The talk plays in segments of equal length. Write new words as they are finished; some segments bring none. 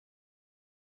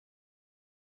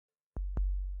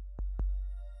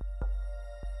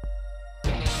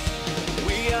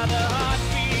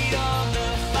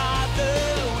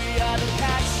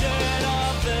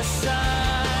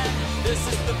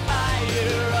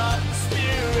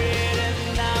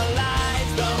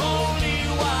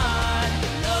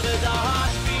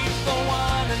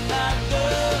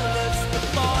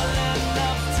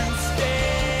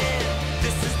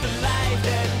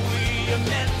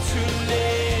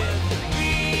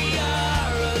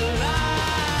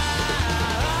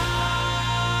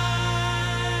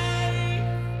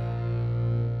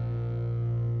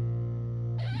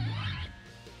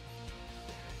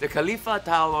Khalifa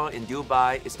Tower in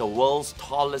Dubai is the world's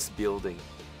tallest building.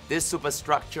 This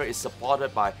superstructure is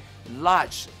supported by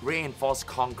large reinforced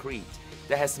concrete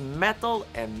that has metal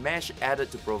and mesh added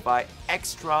to provide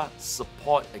extra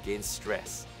support against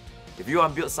stress. If you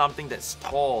want to build something that's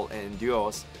tall and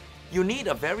endures, you need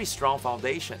a very strong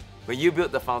foundation. When you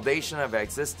build the foundation of your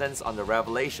existence on the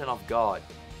revelation of God,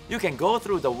 you can go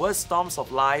through the worst storms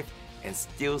of life and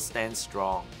still stand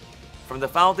strong. From the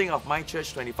founding of my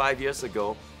church 25 years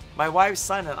ago, my wife,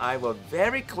 son, and I were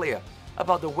very clear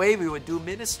about the way we would do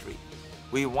ministry.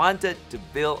 We wanted to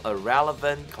build a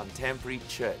relevant contemporary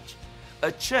church,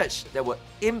 a church that would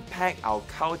impact our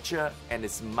culture and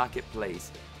its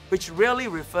marketplace, which really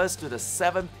refers to the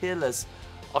 7 pillars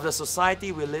of the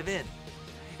society we live in.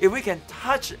 If we can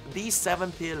touch these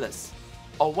 7 pillars,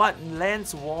 or what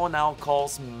Lance War now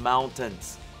calls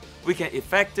mountains, we can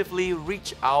effectively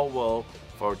reach our world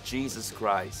for Jesus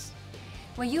Christ.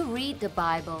 When you read the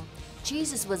Bible,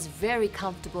 Jesus was very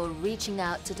comfortable reaching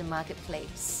out to the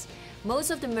marketplace.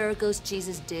 Most of the miracles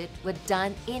Jesus did were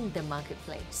done in the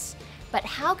marketplace. But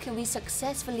how can we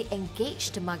successfully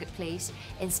engage the marketplace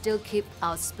and still keep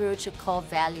our spiritual core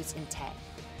values intact?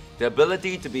 The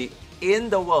ability to be in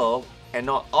the world and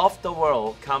not of the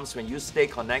world comes when you stay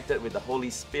connected with the Holy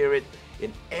Spirit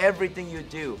in everything you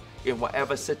do, in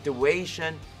whatever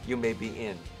situation you may be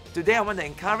in. Today I want to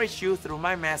encourage you through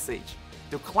my message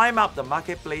to climb up the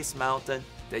marketplace mountain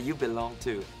that you belong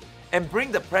to and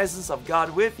bring the presence of God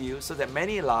with you so that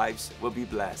many lives will be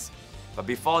blessed. But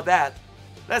before that,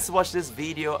 let's watch this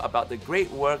video about the great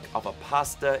work of a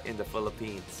pastor in the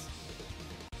Philippines.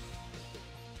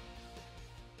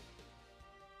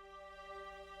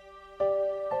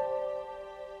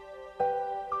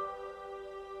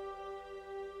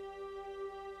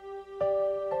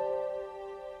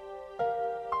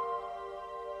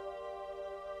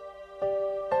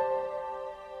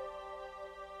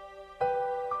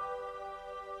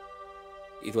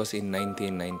 It was in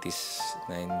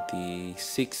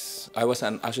 1996. I was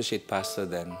an associate pastor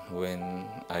then when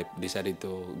I decided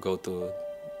to go to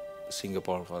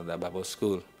Singapore for the Bible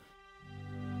school.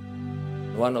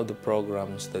 One of the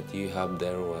programs that you have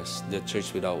there was the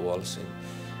Church Without Walls. And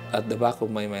at the back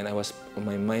of my mind,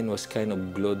 my mind was kind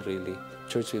of glued really.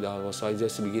 Church Without Walls. So I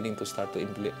just beginning to start to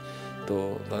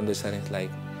understand it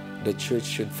like the church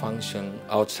should function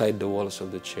outside the walls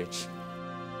of the church.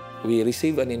 We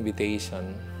received an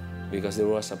invitation because there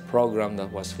was a program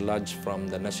that was lodged from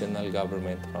the national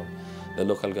government, from the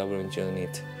local government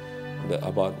unit,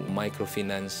 about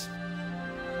microfinance.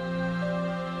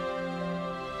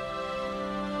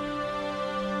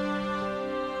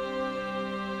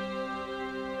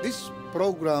 This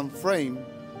program frame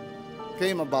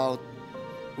came about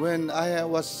when I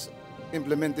was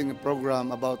implementing a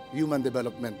program about human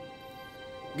development,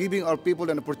 giving our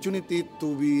people an opportunity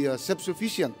to be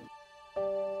self-sufficient.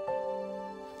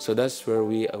 So that's where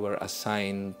we were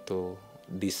assigned to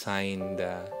design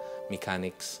the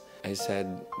mechanics. I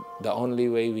said the only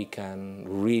way we can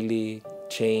really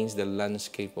change the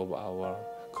landscape of our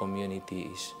community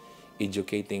is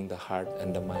educating the heart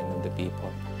and the mind of the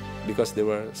people. Because there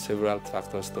were several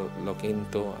factors to look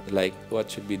into, like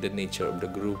what should be the nature of the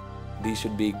group. These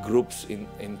should be groups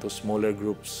into smaller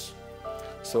groups.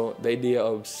 So the idea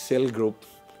of cell group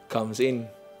comes in,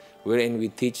 wherein we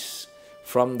teach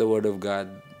from the Word of God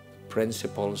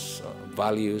principles,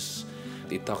 values.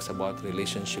 It talks about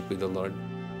relationship with the Lord.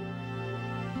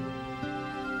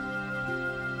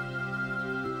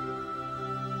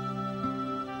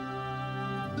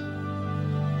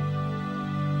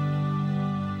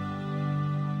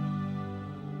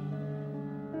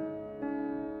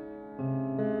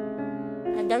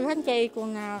 Daghan kayo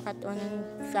kung nakakatuon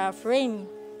sa frame.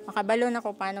 Makabalon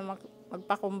ako paano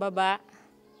magpakumbaba,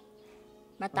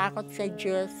 matakot sa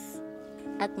Diyos,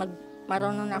 at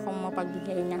marunong na akong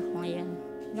mapagbigay na ako ngayon.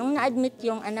 Nung na-admit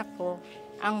yung anak ko,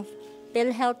 ang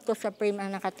PhilHealth ko sa frame ang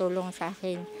nakatulong sa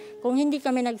akin. Kung hindi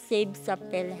kami nag-save sa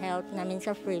PhilHealth namin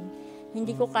sa frame,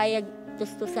 hindi ko kaya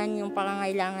tustusan yung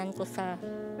pangangailangan ko sa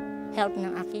health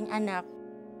ng aking anak.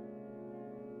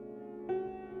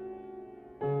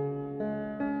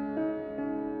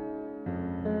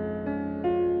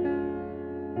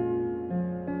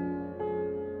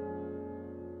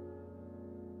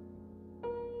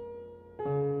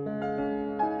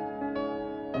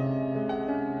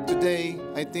 Today,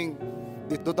 I think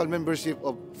the total membership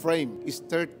of Frame is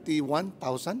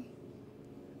 31,000.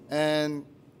 And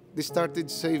they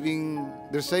started saving,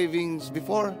 their savings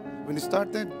before, when they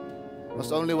started,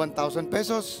 was only 1,000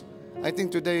 pesos. I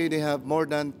think today they have more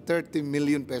than 30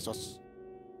 million pesos.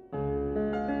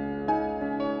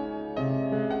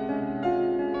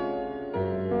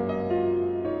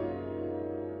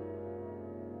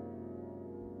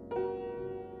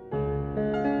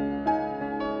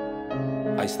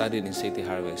 studied in City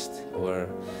Harvest, where,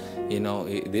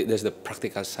 there's the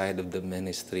practical side of the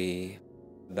ministry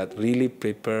that really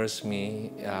prepares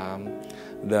me,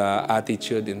 the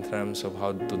attitude in terms of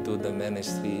how to do the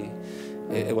ministry.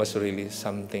 It was really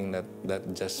something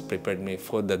that just prepared me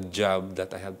for the job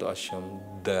that I have to assume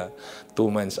the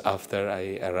 2 months after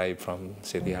I arrived from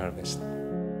City Harvest.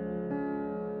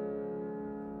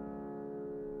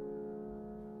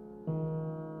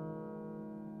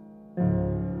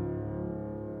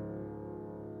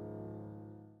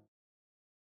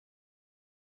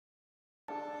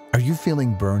 Are you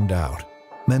feeling burned out,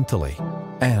 mentally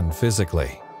and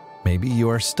physically? Maybe you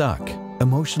are stuck,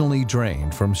 emotionally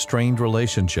drained from strained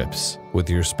relationships with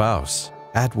your spouse,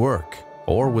 at work,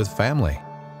 or with family.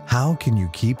 How can you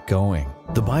keep going?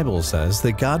 The Bible says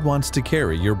that God wants to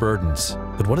carry your burdens.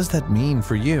 But what does that mean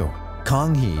for you?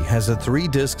 Kong Hee has a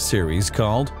 3-disc series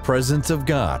called Presence of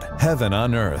God, Heaven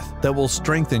on Earth that will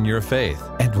strengthen your faith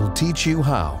and will teach you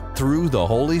how, through the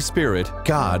Holy Spirit,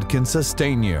 God can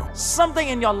sustain you. Something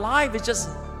in your life is just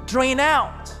drained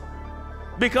out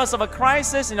because of a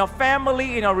crisis in your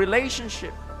family, in your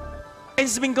relationship.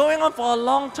 It's been going on for a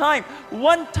long time.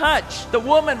 One touch, the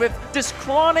woman with this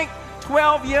chronic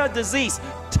 12-year disease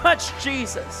touched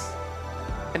Jesus,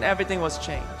 and everything was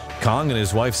changed. Kong and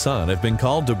his wife Sun have been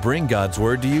called to bring God's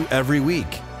Word to you every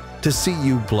week, to see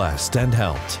you blessed and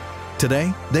helped.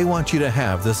 Today, they want you to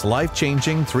have this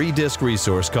life-changing 3-disc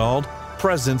resource called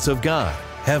Presence of God,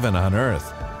 Heaven on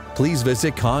Earth. Please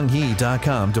visit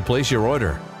konghee.com to place your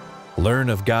order. Learn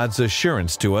of God's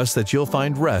assurance to us that you'll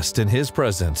find rest in His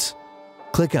presence.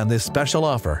 Click on this special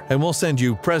offer and we'll send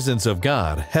you Presence of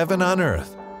God, Heaven on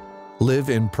Earth. Live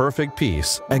in perfect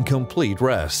peace and complete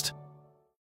rest.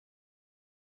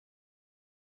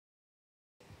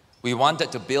 We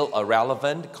wanted to build a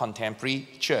relevant contemporary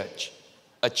church,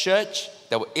 a church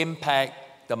that will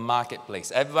impact the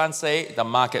marketplace. Everyone say the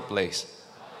marketplace.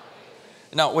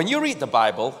 Now, when you read the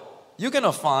Bible, you're going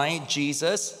to find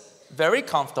Jesus very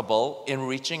comfortable in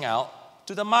reaching out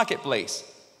to the marketplace.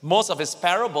 Most of his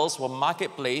parables were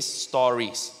marketplace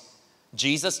stories.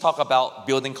 Jesus talked about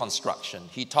building construction.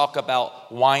 He talked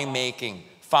about winemaking,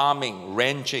 farming,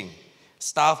 ranching,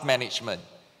 staff management.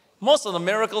 Most of the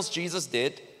miracles Jesus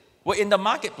did were in the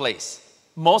marketplace.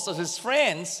 Most of his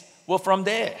friends were from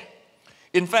there.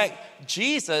 In fact,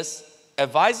 Jesus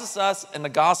advises us in the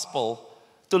gospel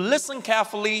to listen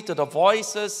carefully to the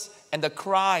voices and the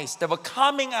cries that were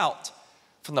coming out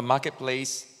from the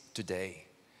marketplace today.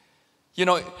 You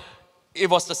know, it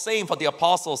was the same for the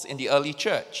apostles in the early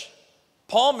church.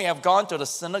 Paul may have gone to the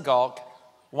synagogue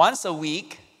once a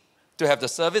week to have the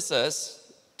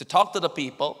services, to talk to the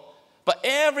people, but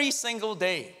every single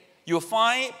day, you'll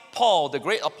find Paul, the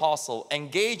great apostle,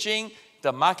 engaging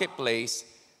the marketplace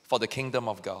for the kingdom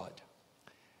of God.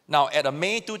 Now, at a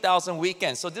May 2000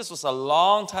 weekend, so this was a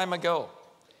long time ago,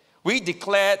 we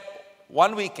declared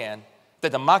one weekend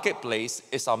that the marketplace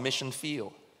is our mission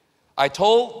field. I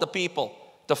told the people,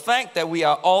 the fact that we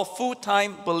are all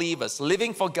full-time believers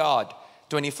living for God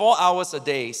 24 hours a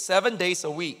day, 7 days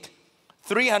a week,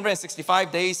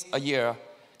 365 days a year.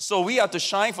 So we are to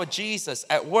shine for Jesus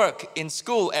at work, in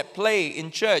school, at play, in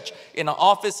church, in our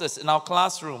offices, in our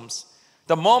classrooms.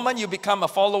 The moment you become a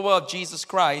follower of Jesus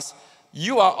Christ,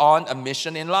 you are on a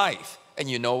mission in life. And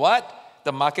you know what?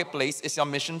 The marketplace is your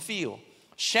mission field.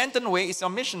 Shenton Way is your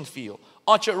mission field.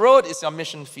 Orchard Road is your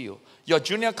mission field. Your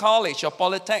junior college, your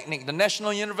polytechnic, the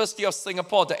National University of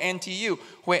Singapore, the NTU,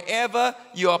 wherever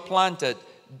you are planted,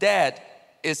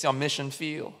 that is your mission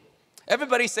field.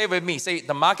 Everybody say with me, say,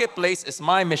 the marketplace is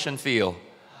my mission field.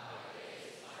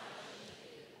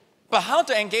 But how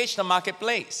to engage the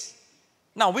marketplace?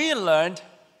 Now, we learned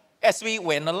as we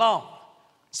went along.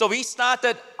 So we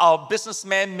started our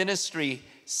businessman ministry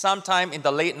sometime in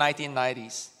the late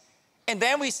 1990s. And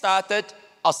then we started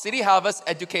our City Harvest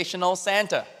Educational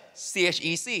Center,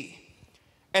 CHEC.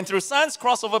 And through Sun's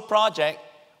Crossover Project,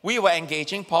 we were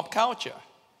engaging pop culture.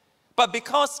 But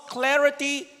because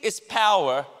clarity is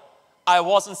power, I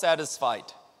wasn't satisfied.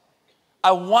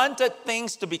 I wanted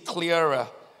things to be clearer.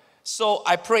 So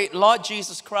I prayed, Lord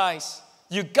Jesus Christ,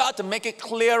 you got to make it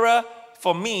clearer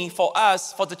for me, for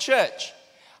us, for the church.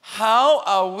 How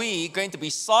are we going to be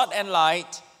salt and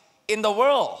light in the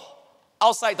world,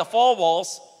 outside the four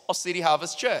walls of City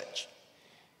Harvest Church?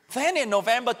 Then in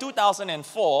November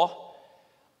 2004,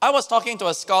 I was talking to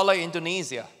a scholar in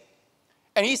Indonesia.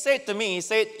 And he said to me, he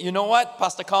said, you know what,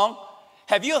 Pastor Kong?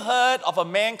 Have you heard of a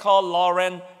man called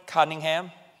Lauren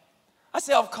Cunningham? I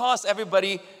said, of course,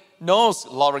 everybody knows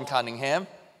Lauren Cunningham.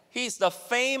 He's the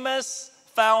famous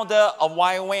founder of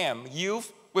YWAM,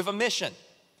 Youth with a Mission.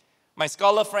 My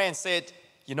scholar friend said,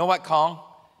 you know what, Kong?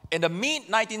 in the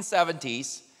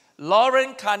mid-1970s,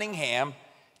 Lauren Cunningham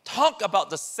talked about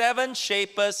the 7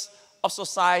 shapers of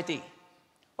society.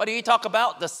 What did he talk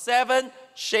about? The 7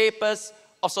 shapers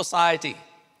of society.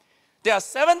 There are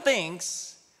 7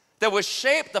 things that will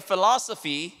shape the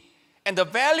philosophy and the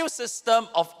value system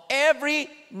of every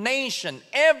nation,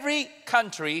 every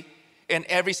country, and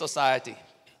every society.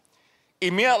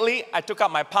 Immediately, I took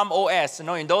out my Palm OS. You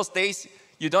know, in those days,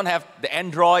 you don't have the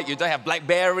Android, you don't have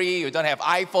BlackBerry, you don't have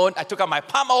iPhone. I took out my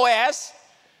Palm OS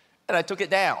and I took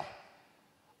it down.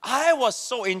 I was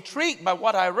so intrigued by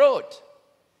what I wrote.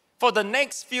 For the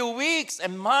next few weeks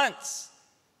and months,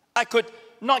 I could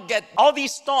not get all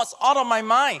these thoughts out of my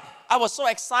mind. I was so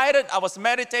excited. I was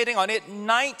meditating on it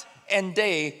night and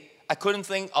day. I couldn't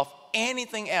think of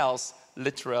anything else,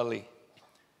 literally.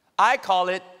 I call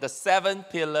it the 7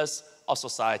 pillars of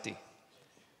society.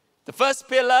 The first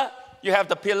pillar, you have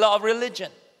the pillar of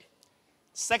religion.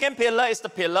 Second pillar is the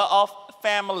pillar of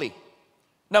family.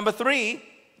 Number 3,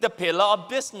 the pillar of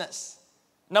business.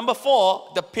 Number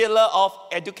 4, the pillar of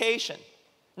education.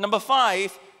 Number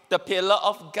 5, the pillar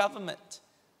of government.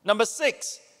 Number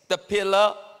 6, the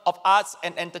pillar of arts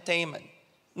and entertainment.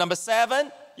 Number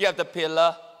 7, you have the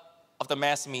pillar of the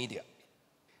mass media.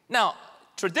 Now,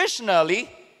 traditionally,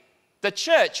 the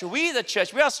church, we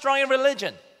are strong in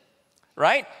religion,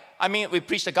 right? I mean, we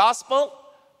preach the gospel,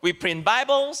 we print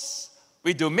Bibles,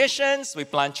 we do missions, we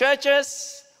plant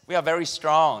churches. We are very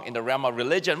strong in the realm of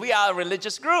religion. We are a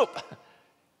religious group.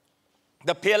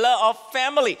 The pillar of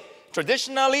family.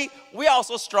 Traditionally, we are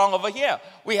also strong over here.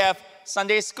 We have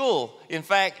Sunday school. In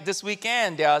fact, this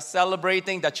weekend, they are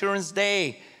celebrating the Children's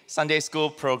Day Sunday school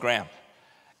program.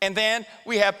 And then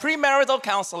we have premarital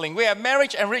counseling. We have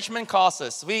marriage enrichment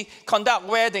courses. We conduct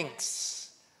weddings.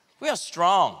 We are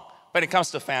strong when it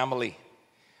comes to family.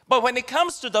 But when it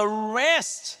comes to the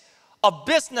rest of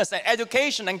business and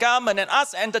education and government and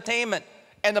arts and entertainment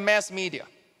and the mass media,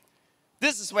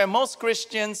 this is where most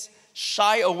Christians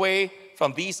shy away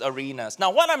from these arenas.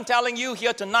 Now, what I'm telling you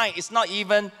here tonight is not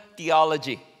even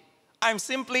theology. I'm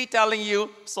simply telling you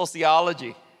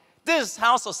sociology. This is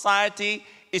how society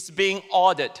is being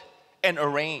ordered and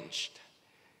arranged.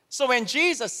 So when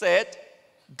Jesus said,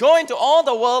 go into all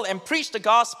the world and preach the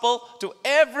gospel to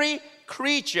every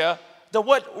creature, the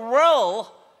word world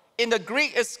in the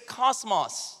Greek is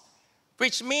cosmos,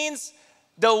 which means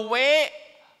the way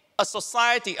a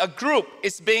society, a group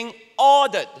is being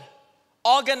ordered,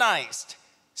 organized,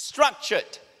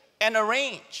 structured, and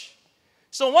arranged.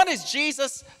 So what is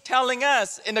Jesus telling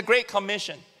us in the Great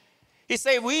Commission? He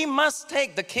said we must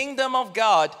take the kingdom of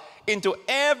God into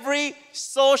every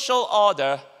social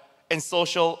order and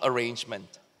social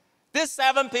arrangement. These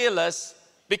 7 pillars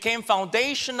became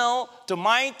foundational to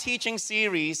my teaching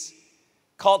series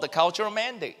called The Cultural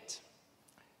Mandate.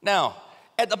 Now,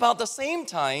 at about the same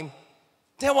time,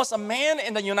 there was a man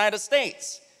in the United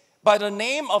States by the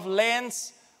name of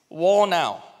Lance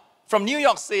Wallnau from New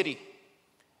York City.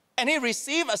 And he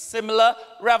received a similar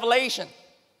revelation.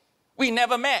 We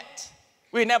never met.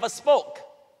 We never spoke.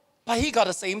 But he got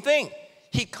the same thing.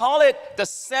 He called it the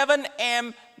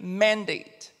 7M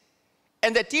Mandate.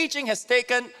 And the teaching has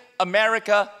taken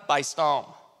America by storm.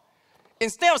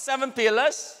 Instead of 7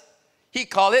 pillars, he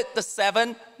called it the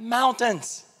 7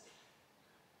 mountains.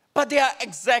 But they are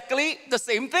exactly the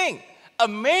same thing.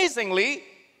 Amazingly,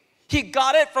 he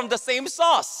got it from the same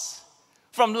source,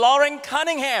 from Lauren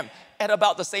Cunningham. At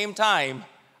about the same time,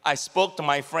 I spoke to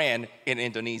my friend in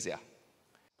Indonesia.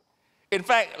 In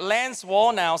fact, Lance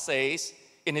Wallnau says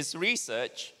in his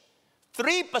research,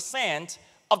 3%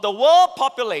 of the world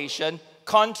population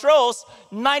controls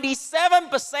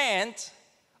 97%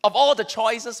 of all the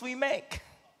choices we make.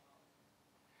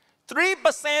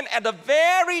 3% at the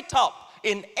very top,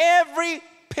 in every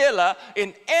pillar,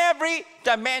 in every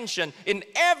dimension, in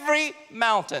every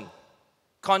mountain,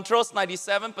 controls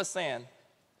 97%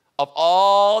 of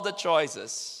all the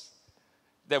choices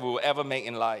that we will ever make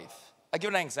in life. I'll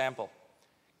give you an example.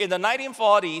 In the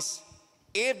 1940s,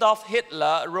 Adolf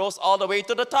Hitler rose all the way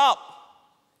to the top.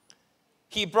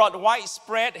 He brought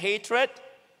widespread hatred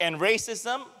and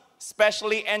racism,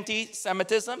 especially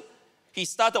anti-Semitism. He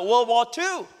started World War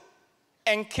II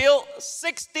and killed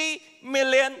 60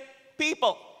 million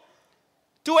people,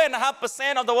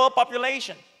 2.5% of the world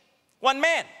population. One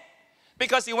man,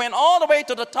 because he went all the way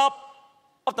to the top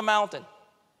of the mountain.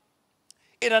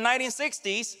 In the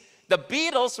 1960s, the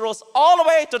Beatles rose all the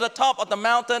way to the top of the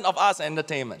mountain of arts and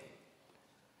entertainment.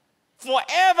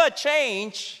 Forever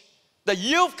changed the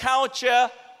youth culture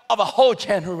of a whole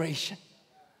generation.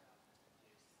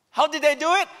 How did they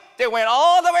do it? They went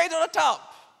all the way to the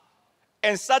top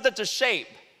and started to shape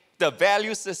the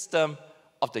value system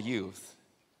of the youth.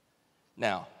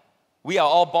 Now, we are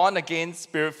all born again,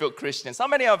 Spirit-filled Christians. How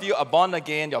many of you are born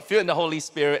again, you're filled in the Holy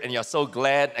Spirit, and you're so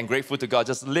glad and grateful to God?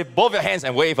 Just lift both your hands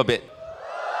and wave a bit.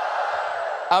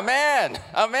 Amen.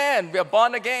 Amen. We are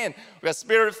born again. We are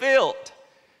Spirit-filled.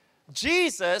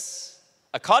 Jesus,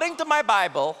 according to my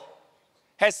Bible,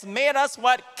 has made us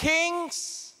what?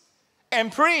 Kings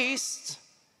and priests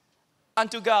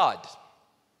unto God.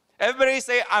 Everybody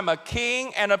say, I'm a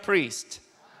king and a priest.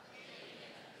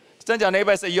 Turn to your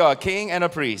neighbor and say, you're a king and a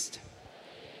priest.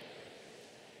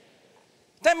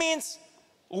 That means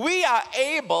we are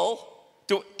able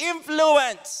to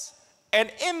influence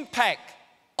and impact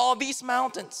all these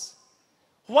mountains.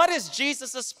 What is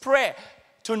Jesus' prayer?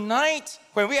 Tonight,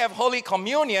 when we have Holy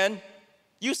Communion,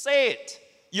 you say it.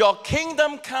 Your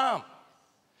kingdom come.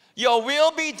 Your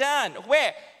will be done.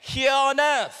 Where? Here on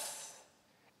earth,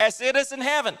 as it is in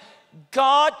heaven.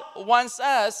 God wants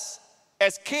us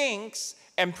as kings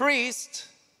and priests.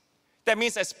 That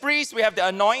means as priests, we have the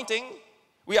anointing.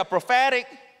 We are prophetic.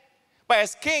 But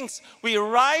as kings, we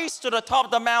rise to the top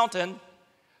of the mountain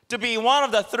to be one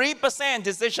of the 3%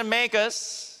 decision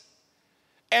makers.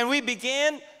 And we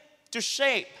begin to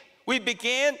shape. We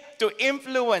begin to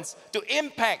influence, to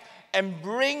impact, and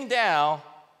bring down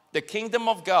the kingdom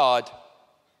of God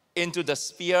into the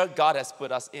sphere God has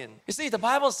put us in. You see, the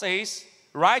Bible says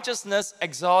righteousness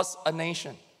exalts a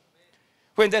nation.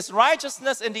 When there's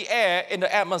righteousness in the air, in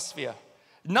the atmosphere,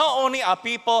 not only are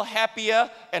people happier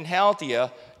and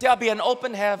healthier, there'll be an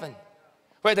open heaven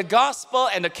where the gospel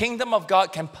and the kingdom of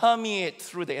God can permeate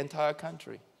through the entire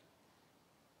country.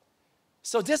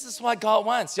 So this is what God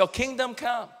wants. Your kingdom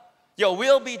come. Your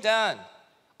will be done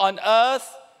on earth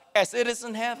as it is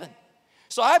in heaven.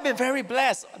 So I've been very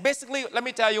blessed. Basically, let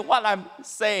me tell you what I'm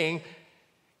saying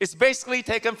is basically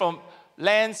taken from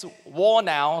Lance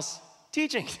Warnow's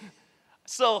teaching.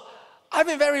 So I've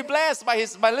been very blessed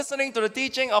by listening to the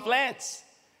teaching of Lance.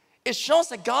 It shows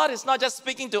that God is not just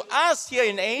speaking to us here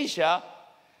in Asia,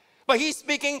 but He's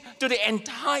speaking to the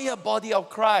entire body of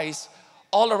Christ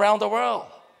all around the world.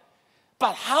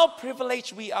 But how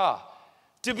privileged we are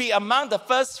to be among the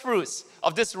first fruits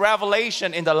of this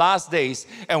revelation in the last days.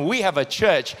 And we have a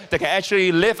church that can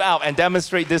actually live out and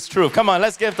demonstrate this truth. Come on,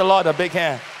 let's give the Lord a big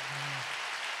hand.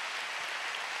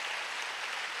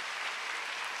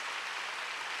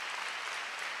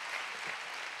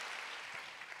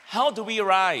 How do we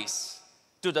rise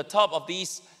to the top of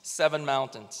these 7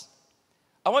 mountains?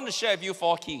 I want to share with you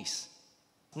 4 keys.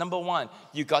 Number 1,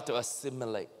 you got to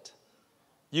assimilate.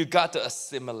 You got to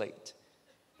assimilate.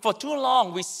 For too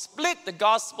long, we split the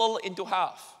gospel into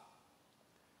half.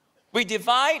 We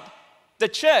divide the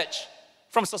church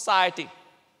from society.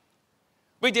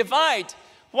 We divide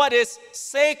what is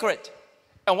sacred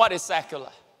and what is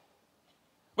secular.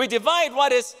 We divide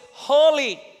what is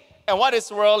holy and what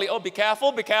is worldly. Oh, be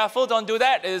careful, don't do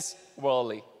that, is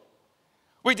worldly.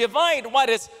 We divide what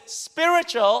is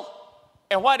spiritual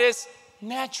and what is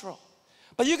natural.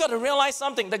 But you got to realize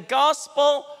something. The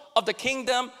gospel of the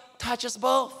kingdom touches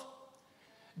both.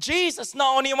 Jesus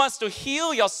not only wants to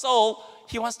heal your soul,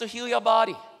 He wants to heal your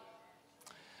body.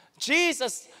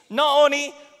 Jesus not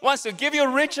only wants to give you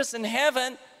riches in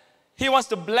heaven, He wants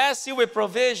to bless you with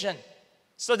provision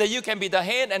so that you can be the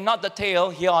head and not the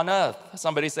tail here on earth.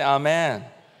 Somebody say amen.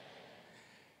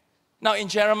 Now in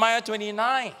Jeremiah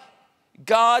 29,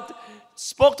 God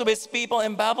spoke to His people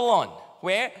in Babylon.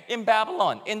 Where? In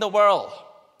Babylon, in the world.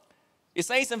 It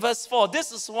says in verse 4,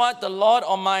 this is what the Lord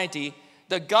Almighty,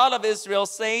 the God of Israel,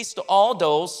 says to all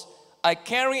those I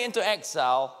carry into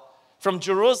exile from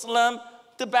Jerusalem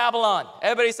to Babylon.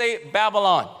 Everybody say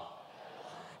Babylon.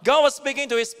 God was speaking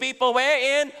to His people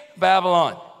where? In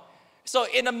Babylon. So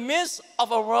in the midst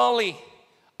of a worldly,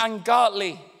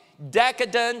 ungodly,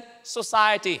 decadent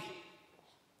society,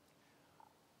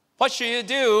 what should you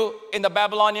do in the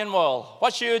Babylonian world?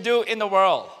 What should you do in the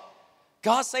world?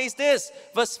 God says this,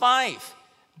 verse 5,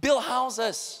 build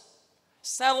houses,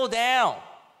 settle down,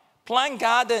 plant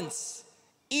gardens,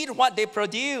 eat what they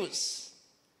produce.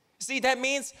 See, that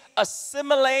means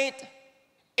assimilate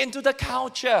into the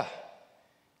culture,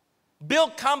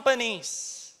 build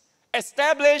companies,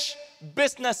 establish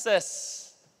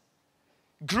businesses,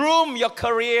 groom your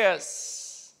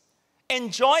careers,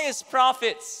 enjoy its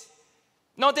profits.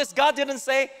 Notice God didn't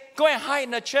say, go and hide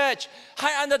in the church,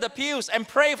 hide under the pews and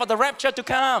pray for the rapture to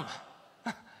come.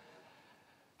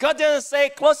 God didn't say,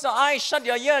 close your eyes, shut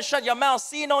your ears, shut your mouth,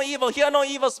 see no evil, hear no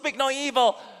evil, speak no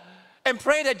evil, and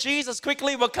pray that Jesus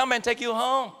quickly will come and take you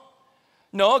home.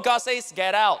 No, God says,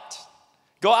 get out.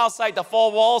 Go outside the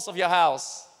 4 walls of your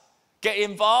house. Get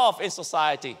involved in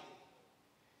society.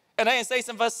 And then it says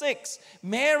in verse 6,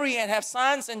 marry and have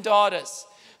sons and daughters.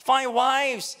 Find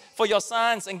wives for your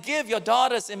sons and give your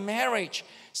daughters in marriage,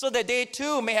 so that they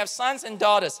too may have sons and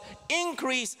daughters.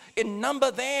 Increase in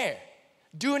number there.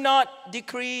 Do not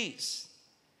decrease.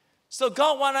 So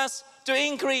God wants us to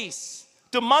increase,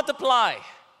 to multiply,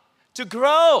 to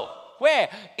grow. Where?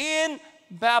 In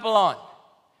Babylon,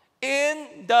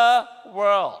 in the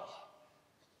world.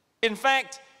 In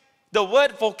fact, the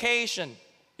word vocation,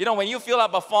 you know, when you fill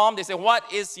up a form, they say,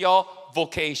 what is your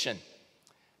vocation?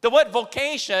 The word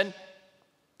vocation,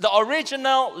 the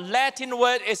original Latin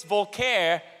word is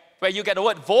vocare, where you get the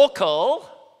word vocal.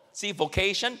 See,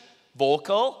 vocation,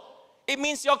 vocal. It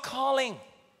means your calling.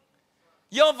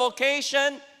 Your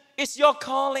vocation is your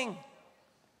calling.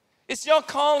 It's your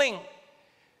calling.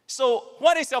 So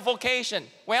what is your vocation?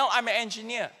 Well, I'm an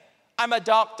engineer. I'm a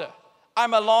doctor.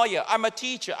 I'm a lawyer. I'm a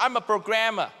teacher. I'm a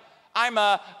programmer. I'm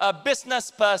a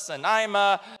business person. I'm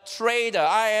a trader.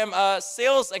 I am a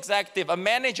sales executive, a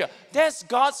manager. That's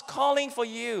God's calling for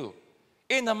you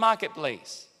in the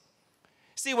marketplace.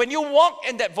 See, when you walk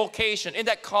in that vocation, in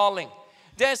that calling,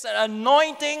 there's an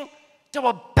anointing that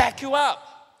will back you up.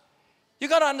 You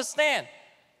got to understand.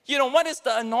 You know, what is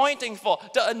the anointing for?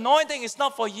 The anointing is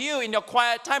not for you in your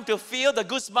quiet time to feel the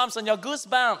goosebumps on your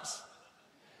goosebumps.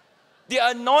 The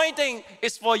anointing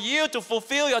is for you to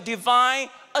fulfill your divine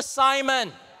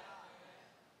assignment,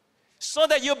 so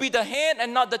that you'll be the head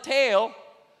and not the tail,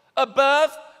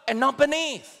 above and not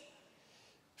beneath.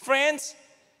 Friends,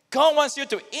 God wants you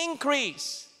to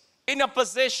increase in your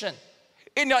position,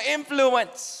 in your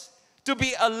influence, to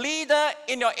be a leader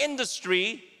in your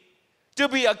industry, to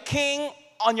be a king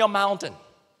on your mountain.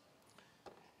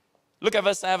 Look at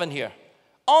verse 7 here.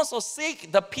 Also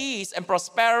seek the peace and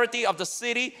prosperity of the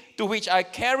city to which I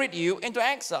carried you into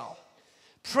exile.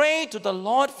 Pray to the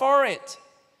Lord for it,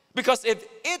 because if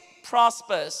it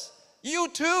prospers, you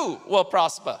too will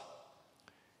prosper.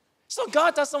 So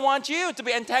God doesn't want you to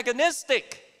be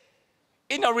antagonistic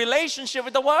in a relationship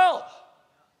with the world.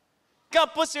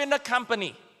 God puts you in a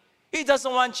company. He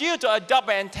doesn't want you to adopt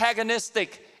an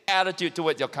antagonistic attitude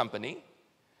toward your company.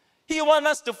 He wants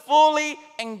us to fully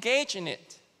engage in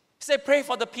it. He said, pray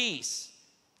for the peace.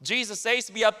 Jesus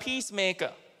says, be a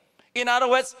peacemaker. In other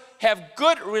words, have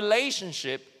good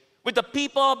relationship with the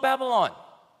people of Babylon.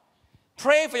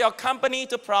 Pray for your company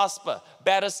to prosper.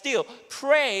 Better still,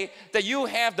 pray that you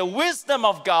have the wisdom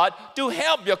of God to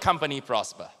help your company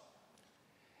prosper.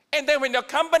 And then when your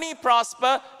company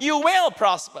prosper, you will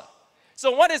prosper.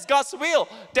 So what is God's will?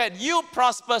 That you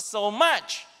prosper so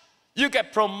much, you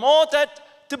get promoted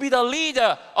to be the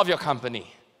leader of your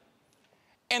company.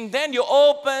 And then you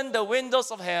open the windows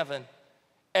of heaven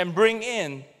and bring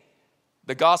in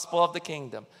the gospel of the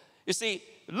kingdom. You see,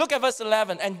 look at verse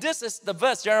 11. And this is the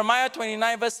verse, Jeremiah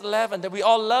 29, verse 11, that we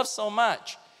all love so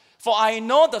much. For I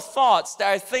know the thoughts that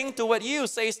I think toward you,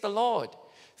 says the Lord.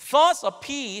 Thoughts of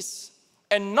peace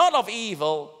and not of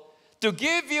evil, to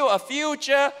give you a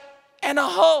future and a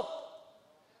hope.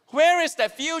 Where is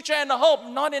that future and the hope?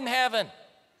 Not in heaven.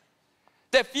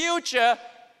 The future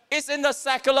is in the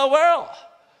secular world.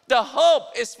 The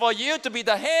hope is for you to be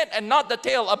the head and not the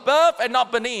tail, above and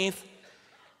not beneath,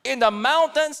 in the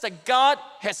mountains that God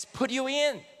has put you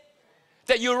in.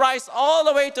 That you rise all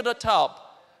the way to the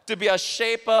top to be a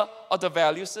shaper of the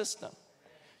value system.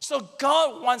 So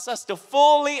God wants us to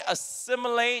fully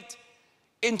assimilate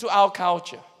into our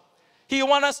culture. He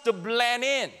wants us to blend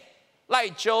in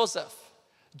like Joseph.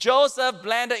 Joseph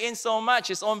blended in so much,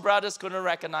 his own brothers couldn't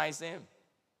recognize him.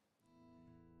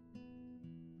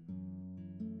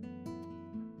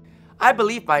 I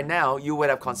believe by now you would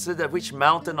have considered which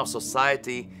mountain of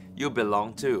society you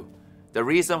belong to. The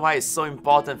reason why it's so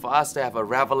important for us to have a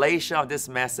revelation of this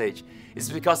message is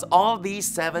because all these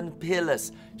 7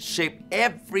 pillars shape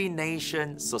every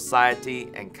nation,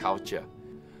 society, and culture.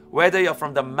 Whether you're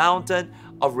from the mountain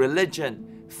of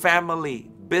religion, family,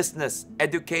 business,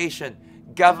 education,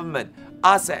 government,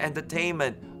 arts and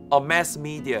entertainment, or mass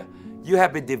media, you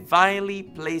have been divinely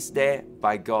placed there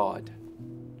by God.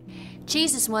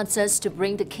 Jesus wants us to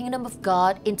bring the kingdom of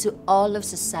God into all of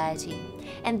society.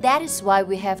 And that is why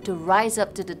we have to rise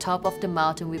up to the top of the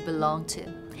mountain we belong to.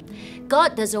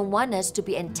 God doesn't want us to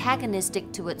be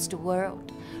antagonistic towards the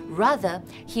world. Rather,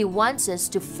 He wants us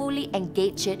to fully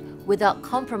engage it without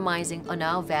compromising on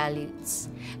our values.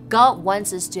 God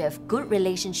wants us to have good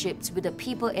relationships with the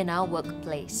people in our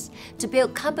workplace, to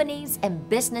build companies and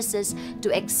businesses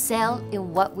to excel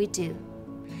in what we do.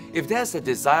 If there's a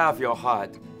desire of your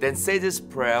heart, then say this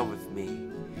prayer with me.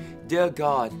 Dear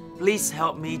God, please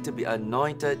help me to be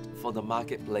anointed for the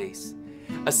marketplace,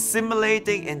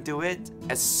 assimilating into it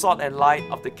as salt and light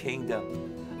of the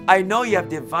kingdom. I know you have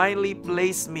divinely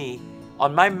placed me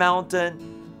on my mountain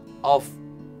of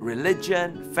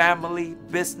religion, family,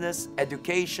 business,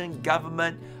 education,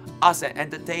 government, arts and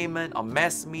entertainment, or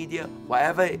mass media,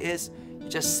 whatever it is, you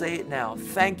just say it now.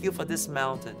 Thank you for this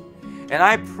mountain. And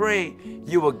I pray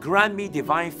you will grant me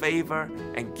divine favor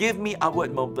and give me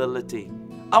upward mobility.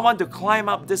 I want to climb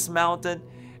up this mountain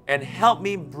and help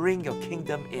me bring your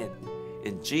kingdom in.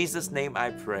 In Jesus' name I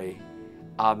pray.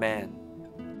 Amen.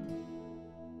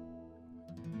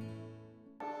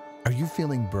 Are you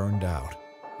feeling burned out,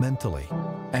 mentally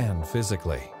and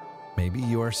physically? Maybe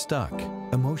you are stuck,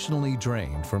 emotionally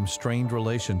drained from strained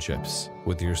relationships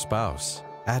with your spouse,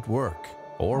 at work,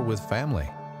 or with family.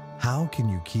 How can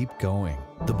you keep going?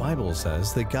 The Bible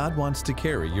says that God wants to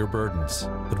carry your burdens.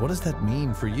 But what does that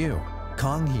mean for you?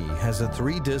 Kong Hee has a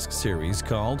 3-disc series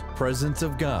called Presence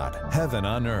of God, Heaven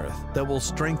on Earth that will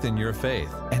strengthen your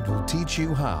faith and will teach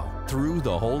you how, through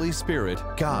the Holy Spirit,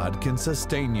 God can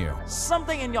sustain you.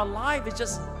 Something in your life is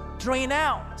just drained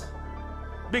out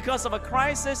because of a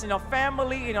crisis in your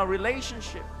family, in your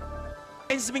relationship.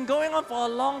 It's been going on for a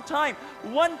long time.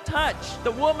 One touch,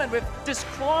 the woman with this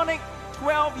chronic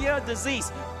 12-year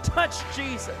disease touched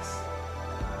Jesus,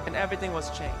 and everything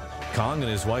was changed. Kong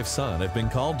and his wife Sun have been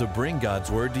called to bring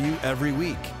God's Word to you every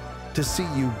week, to see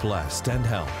you blessed and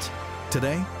helped.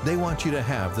 Today, they want you to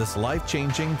have this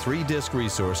life-changing 3-disc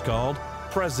resource called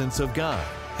Presence of God,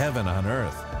 Heaven on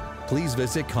Earth. Please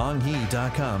visit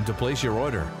konghee.com to place your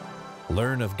order.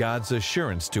 Learn of God's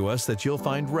assurance to us that you'll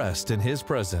find rest in His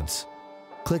presence.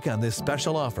 Click on this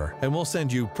special offer and we'll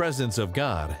send you Presence of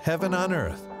God, Heaven on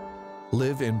Earth.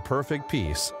 Live in perfect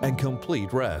peace and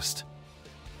complete rest.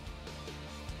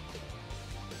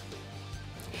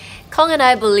 Kong and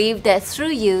I believe that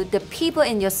through you, the people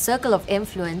in your circle of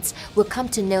influence will come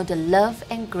to know the love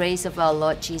and grace of our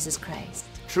Lord Jesus Christ.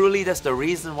 Truly, that's the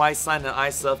reason why Son and I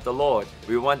serve the Lord.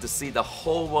 We want to see the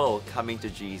whole world coming to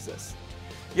Jesus.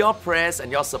 Your prayers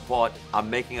and your support are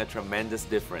making a tremendous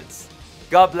difference.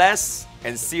 God bless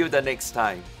and see you the next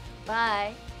time.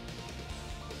 Bye.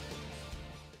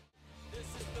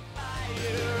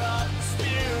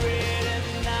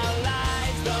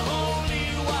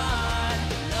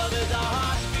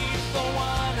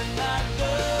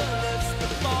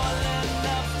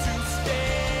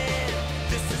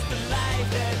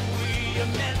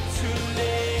 Meant to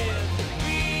live.